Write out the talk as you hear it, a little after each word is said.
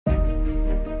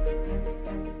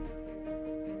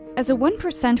As a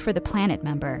 1% for the Planet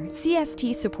member,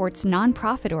 CST supports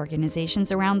nonprofit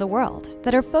organizations around the world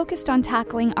that are focused on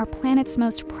tackling our planet's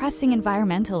most pressing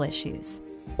environmental issues.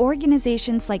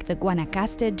 Organizations like the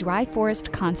Guanacaste Dry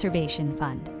Forest Conservation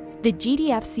Fund. The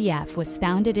GDFCF was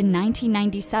founded in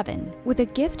 1997 with a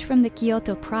gift from the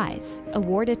Kyoto Prize,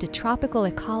 awarded to tropical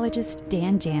ecologist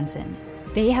Dan Jansen.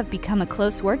 They have become a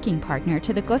close working partner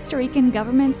to the Costa Rican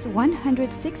government's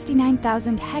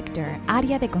 169,000-hectare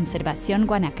Área de Conservación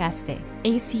Guanacaste,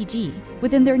 ACG,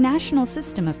 within their national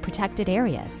system of protected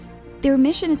areas. Their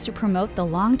mission is to promote the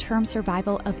long-term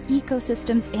survival of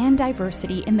ecosystems and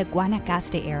diversity in the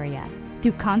Guanacaste area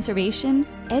through conservation,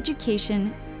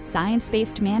 education,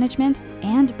 science-based management,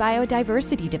 and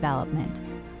biodiversity development.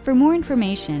 For more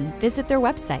information, visit their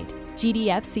website,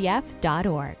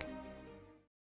 gdfcf.org.